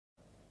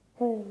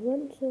Hi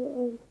everyone,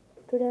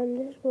 today I'm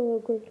just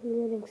going to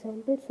do an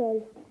example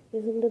solve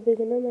using the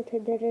beginner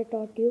method that I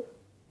taught you.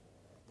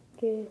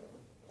 Okay,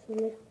 so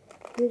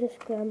let me just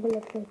scramble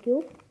up the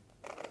cube.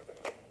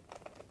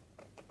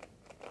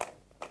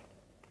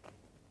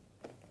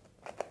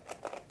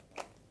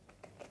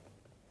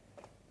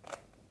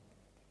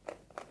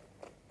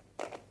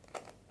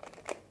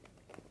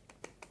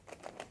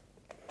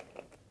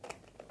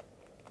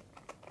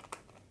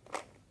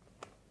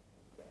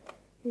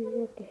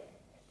 Okay,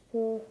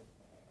 so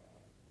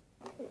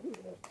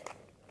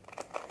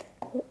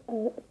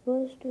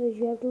first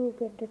you have to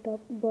get the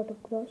bottom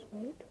cross,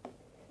 right?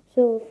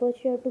 So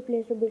first you have to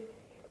place a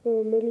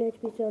middle edge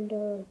piece on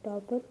the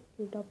top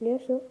layer.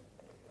 So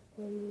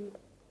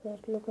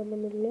first look on the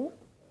middle layer.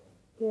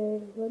 Here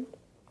one,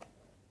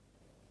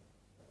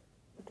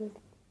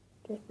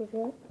 just put it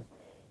up.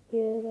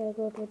 Here I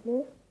got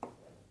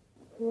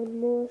one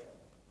more.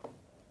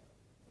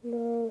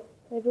 Now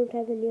I don't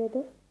have any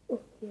other.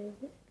 Oh, here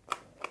it is.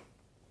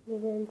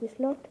 There's an empty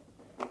slot.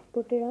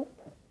 Put it up.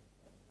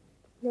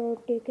 Now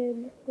take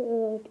an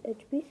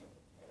edge piece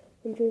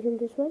and choosing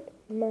this one.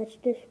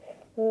 Match this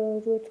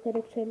to its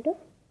correct center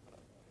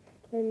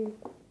and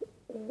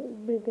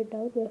bring it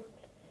down.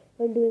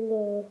 I'm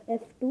doing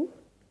F2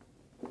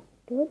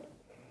 turn,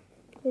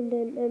 and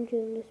then I'm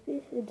choosing this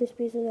piece. This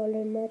piece is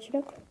already matched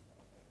up.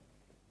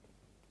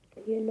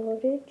 Yellow,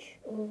 orange,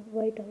 or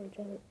white, orange.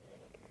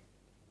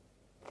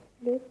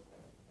 Flip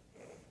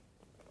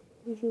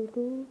U2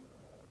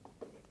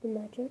 to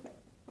match it.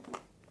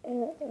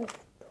 F2.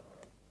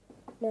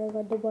 Now I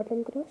got the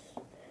bottom cross.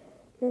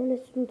 Now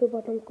let's do the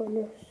bottom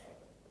corners.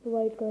 The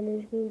white corner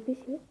is green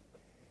piece here.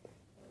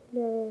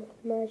 Now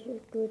match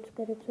it to its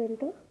correct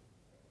center.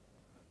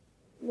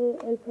 The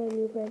L prime,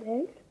 U prime,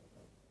 L.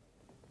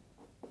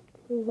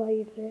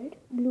 White, red,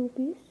 blue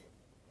piece.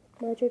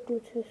 Match it to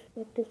its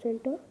respective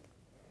center.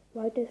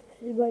 White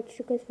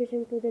sticker is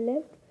facing to the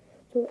left.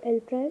 So L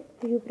prime,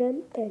 U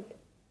prime, L.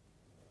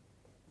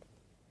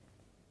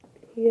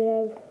 Here I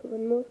have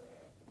one more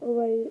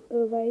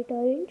white,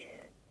 orange,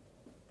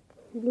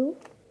 blue.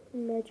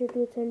 Match it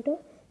to its center.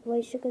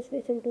 White sticker is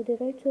facing to the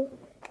right. So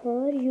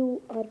R,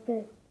 U, R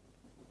prime.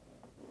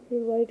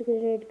 White,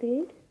 red,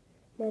 green.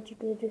 Match it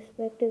to the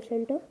respective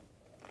center.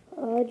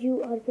 R,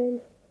 U, R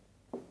prime.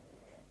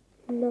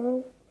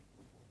 Now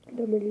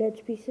the middle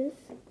edge pieces.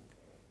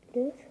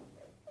 This.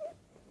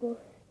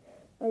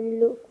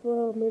 Look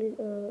for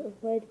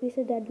white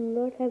pieces that do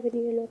not have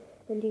any yellow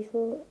on these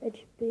four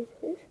edge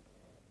pieces.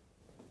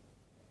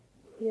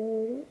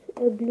 Here is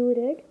a blue,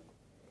 red.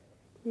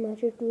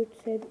 Match it to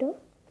its center.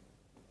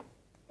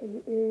 And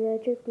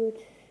match it to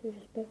its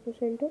respective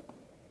center.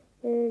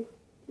 And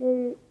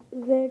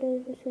where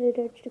does this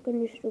red sticker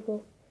needs to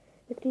go?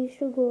 It needs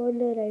to go on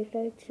the right.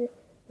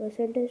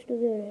 Center is to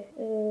the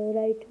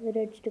right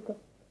red sticker,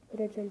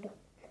 red center.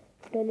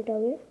 Turn it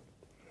away.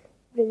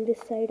 Bring this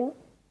side up.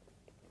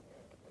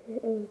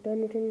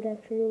 Turn it in the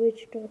direction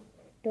which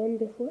turn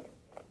before.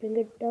 Bring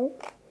it down.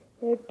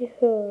 Take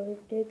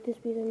this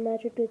piece and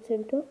match it to its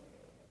center.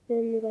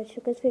 Then white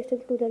sticker is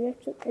facing to the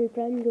left. So L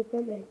prime, U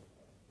prime, L.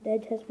 The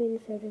edge has been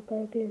inserted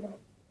correctly now.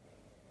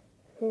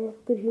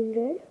 Green,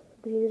 red.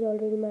 Green is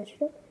already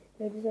matched up.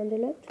 Red is on the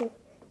left.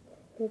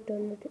 So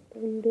turn it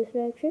in this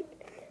direction.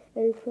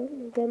 L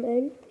prime,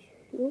 L,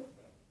 U.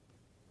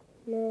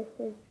 Now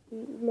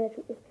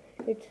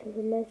it's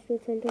matched to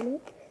its center now.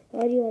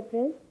 R, U, R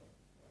prime.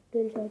 To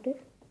insert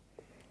it.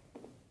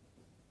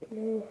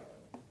 Now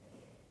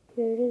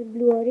here is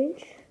blue,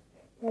 orange.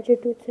 Match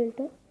it to its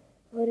center.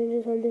 Orange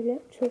is on the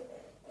left, so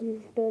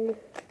we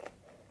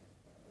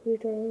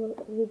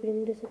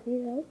bring this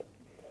piece out.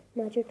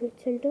 Match it to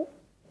its center.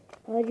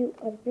 R, U,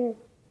 R prime.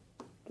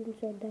 To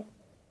insert that.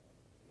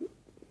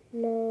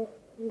 Now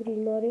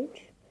green,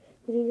 orange.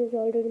 Green is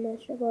already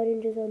matched up.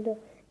 Orange is on the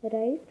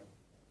right,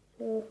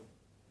 so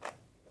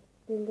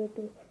bring it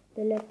to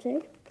the left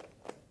side.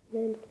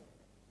 Then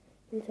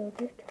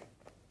insert it.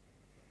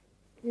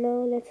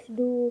 Now let's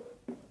do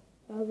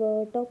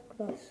our top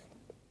cross.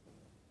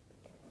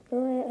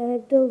 Now I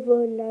have the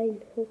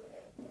line.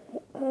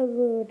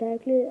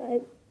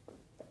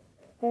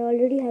 I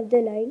already have the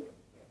line.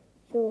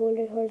 So hold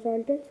it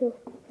horizontal. So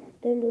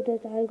then do the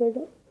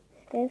algorithm.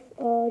 F,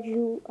 R,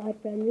 U, R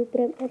prime, U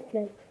prime, F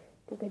prime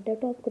to get the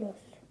top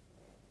cross.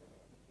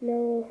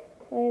 Now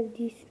I have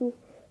these two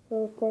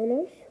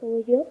corners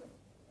over here.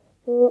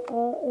 So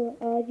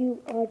R,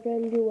 U, R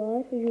prime, U,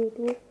 R,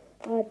 U2,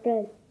 R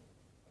prime.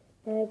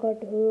 I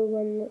got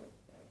one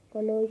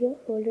corner over here.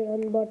 Hold it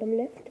on bottom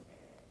left.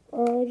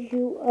 R,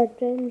 U, R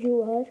prime,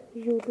 U, R,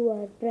 U2,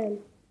 R prime.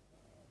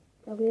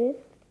 Again.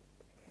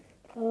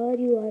 R,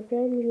 U, R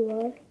prime, U,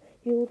 R,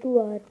 U2,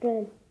 R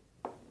prime.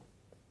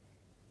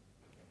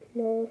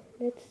 Now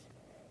let's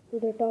do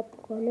the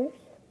top corners.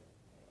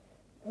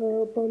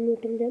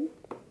 Permuting them.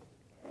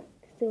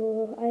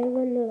 So I have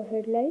one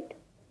headlight.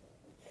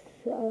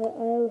 So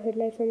I have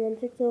headlights on one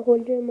side, so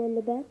hold them on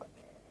the back.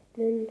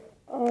 Then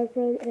R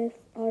prime, F,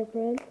 R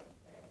prime,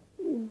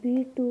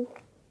 B2,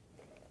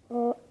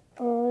 R,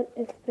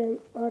 F prime,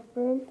 R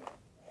prime,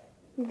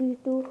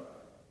 B2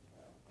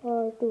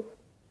 R2.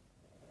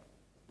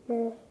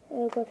 Now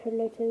I got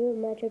headlights here,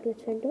 match it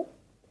with center.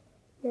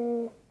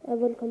 Now I have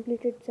one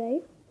completed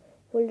side,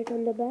 hold it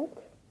on the back,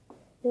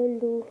 then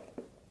do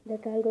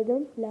that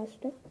algorithm, last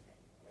step.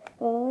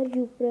 Or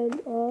U prime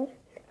or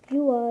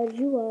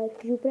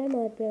U prime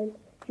R prime,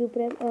 U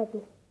prime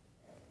R2.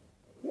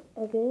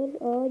 Again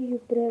or U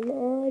prime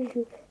or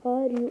U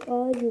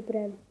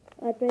prime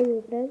R prime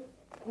U prime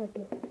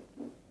R2.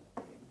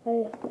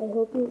 I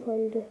hope you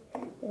found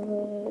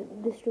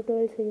this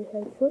tutorial very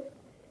helpful,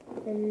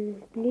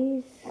 and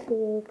please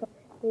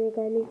make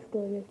any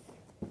tutorials.